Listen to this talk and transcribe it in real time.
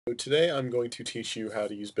So today I'm going to teach you how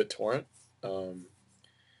to use Bit-Torrent.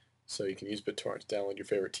 So you can use Bit-Torrent to download your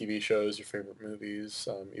favorite TV shows, your favorite movies,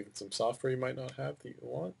 even some software you might not have that you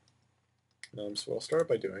want. So what I'll start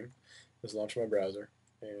by doing is launch my browser,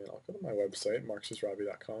 and I'll go to my website,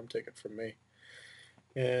 marccizravi.com, take it from me.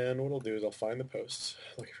 And what I'll do is I'll find the post.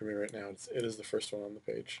 Looking for me right now, it is the first one on the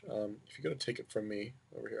page. If you go to Take It From Me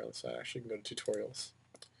over here on the side, actually you can go to Tutorials.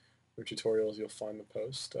 Under Tutorials you'll find the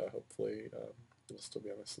post. Hopefully it'll still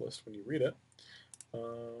be on this list when you read it.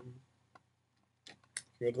 Go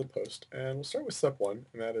to the post, and we'll start with step one,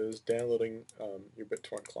 and that is downloading your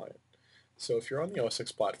Bit-Torrent client. So if you're on the OS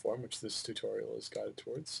X platform, which this tutorial is guided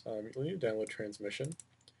towards, you'll need to download Transmission.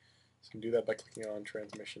 So you can do that by clicking on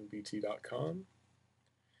transmissionbt.com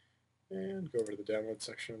and go over to the download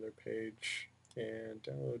section of their page and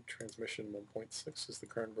download Transmission 1.6 is the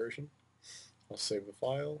current version. I'll save the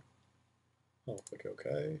file. I'll click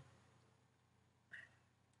OK.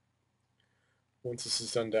 Once this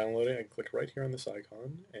is done downloading, I click right here on this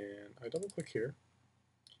icon, and I double click here,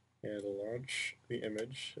 and it'll launch the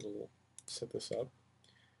image. It'll set this up,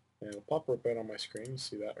 and it'll pop right on my screen. You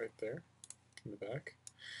see that right there in the back.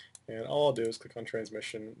 And all I'll do is click on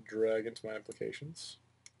Transmission, drag into my applications.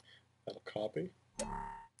 That'll copy.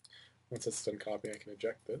 Once that's done copying, I can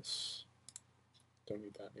eject this. Don't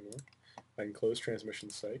need that anymore. I can close Transmission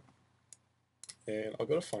site, and I'll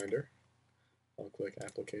go to Finder. I'll click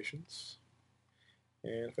Applications.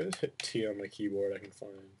 And if I just hit T on my keyboard, I can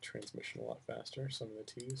find Transmission a lot faster. Some of the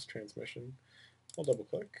T's, Transmission. I'll double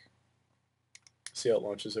click. See how it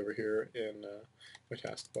launches over here in my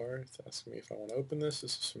taskbar. It's asking me if I want to open this.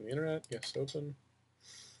 This is from the internet. Yes, open.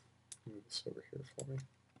 Move this over here for me.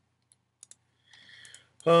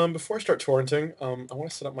 Before I start torrenting, I want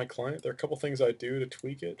to set up my client. There are a couple things I do to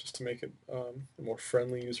tweak it, just to make it a more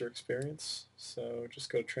friendly user experience. So just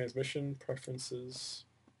go to Transmission, Preferences,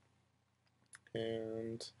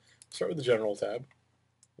 and start with the General tab.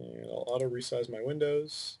 And I'll auto resize my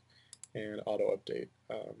windows and auto update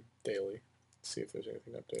daily. See if there's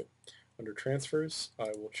anything to update. Under Transfers,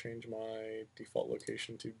 I will change my default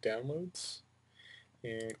location to Downloads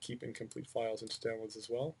and keep incomplete files into Downloads as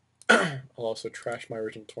well. I'll also trash my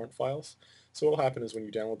original torrent files. So what will happen is when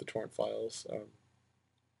you download the torrent files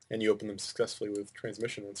and you open them successfully with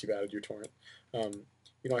Transmission once you've added your torrent, you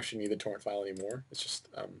don't actually need the torrent file anymore. It's just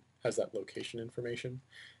has that location information.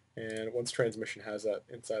 And once Transmission has that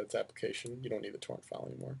inside its application, you don't need the torrent file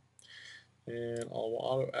anymore. And I'll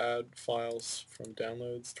auto add files from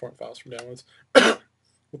downloads, torrent files from downloads.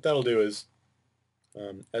 What that'll do is,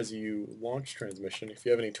 as you launch Transmission, if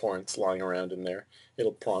you have any torrents lying around in there,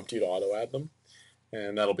 it'll prompt you to auto add them.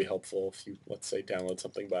 And that'll be helpful if you, let's say, download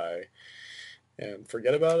something and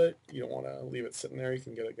forget about it. You don't want to leave it sitting there. You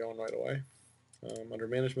can get it going right away. Under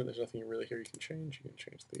Management, there's nothing really here you can change. You can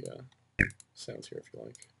change the sounds here if you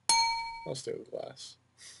like. I'll stay with glass.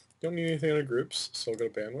 Don't need anything under Groups, so I'll go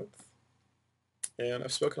to Bandwidth. And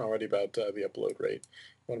I've spoken already about the upload rate.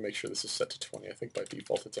 I want to make sure this is set to 20. I think by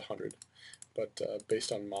default it's 100. But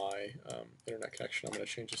based on my internet connection, I'm going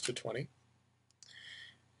to change this to 20.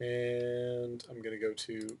 And I'm going to go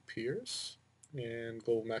to Peers and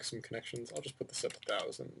Global Maximum Connections. I'll just put this at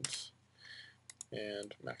 1,000.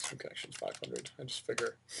 And maximum connections 500. I just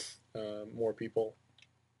figure more people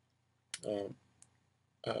to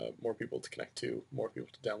connect to, more people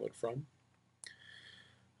to download from.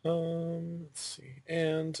 Let's see,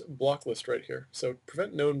 and block list right here. So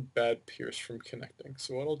prevent known bad peers from connecting.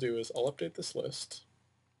 So what I'll do is I'll update this list,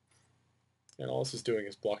 and all this is doing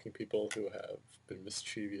is blocking people who have been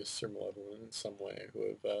mischievous or malevolent in some way, who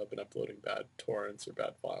have been uploading bad torrents or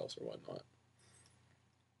bad files or whatnot.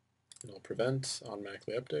 And I'll prevent,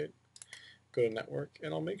 automatically update, go to network,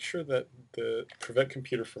 and I'll make sure that the prevent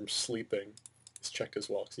computer from sleeping is checked as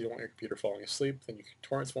well, because you don't want your computer falling asleep, then your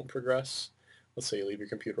torrents won't progress. Let's say you leave your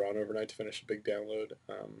computer on overnight to finish a big download,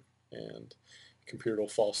 and the computer will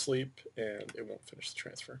fall asleep and it won't finish the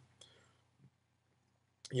transfer.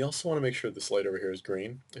 You also want to make sure this light over here is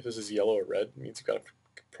green. If this is yellow or red, it means you've got a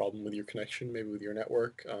problem with your connection, maybe with your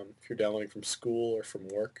network. If you're downloading from school or from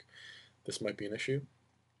work, this might be an issue.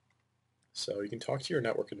 So you can talk to your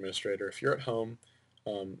network administrator. If you're at home,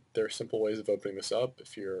 there are simple ways of opening this up.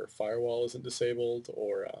 If your firewall isn't disabled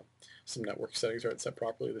or some network settings aren't set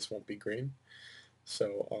properly, this won't be green.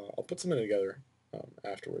 So I'll put something together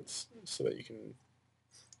afterwards so that you can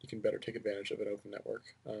better take advantage of an open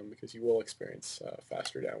network because you will experience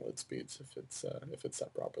faster download speeds if it's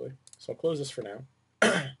set properly. So I'll close this for now.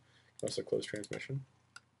 Also close Transmission.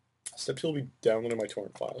 Step 2 will be downloading my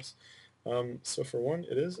torrent files. So for one,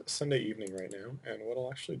 it is Sunday evening right now, and what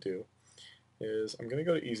I'll actually do is I'm going to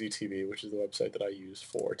go to Easy TV, which is the website that I use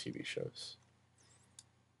for TV shows.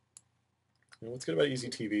 And what's good about Easy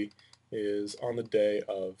TV is on the day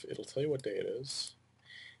of, it'll tell you what day it is.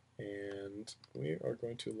 And we are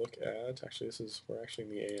going to look at, actually we're actually in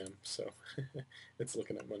the AM, so it's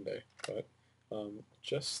looking at Monday. But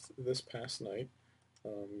just this past night,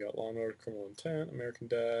 we got Law & Order, Criminal Intent, American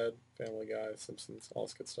Dad, Family Guy, Simpsons, all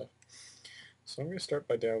this good stuff. So I'm going to start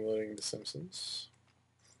by downloading The Simpsons.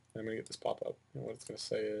 I'm going to get this pop-up. And what it's going to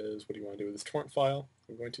say is, what do you want to do with this torrent file?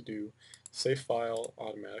 I'm going to do save file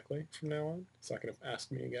automatically from now on. It's not going to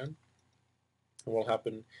ask me again. And what will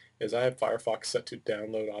happen is I have Firefox set to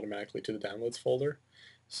download automatically to the downloads folder.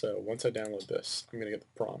 So once I download this, I'm going to get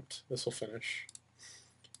the prompt. This will finish.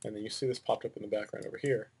 And then you see this popped up in the background over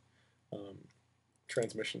here.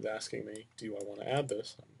 Transmission's asking me, do I want to add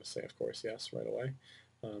this? I'm going to say, of course, yes, right away.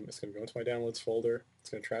 It's going to go into my downloads folder. It's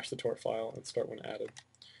going to trash the torrent file and start when added.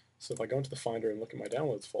 So if I go into the Finder and look at my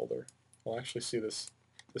downloads folder, I'll actually see this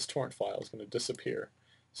torrent file is going to disappear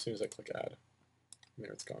as soon as I click add. And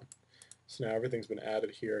there it's gone. So now everything's been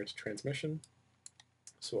added here into transmission.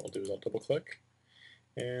 So what I'll do is I'll double click,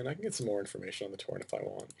 and I can get some more information on the torrent if I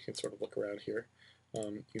want. You can sort of look around here.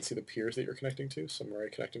 You can see the peers that you're connecting to, so I'm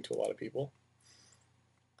already connecting to a lot of people.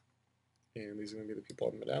 And these are going to be the people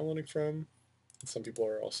I'm downloading from. And some people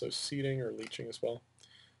are also seeding or leeching as well.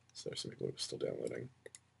 So there's some people who are still downloading.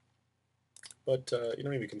 But you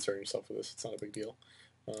don't need to concern yourself with this. It's not a big deal.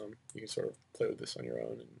 You can sort of play with this on your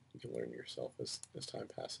own, and you can learn yourself as time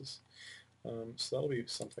passes. So that'll be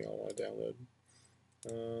something I'll want to download.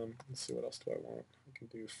 Let's see, what else do I want? I can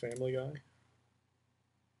do Family Guy.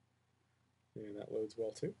 And that loads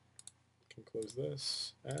well too. Can close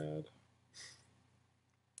this, add.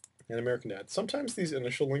 And American Dad. Sometimes these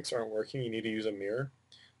initial links aren't working. You need to use a mirror.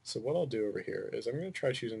 So what I'll do over here is I'm going to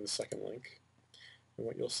try choosing the second link. And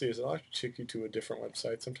what you'll see is it'll actually take you to a different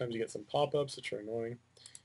website. Sometimes you get some pop-ups which are annoying.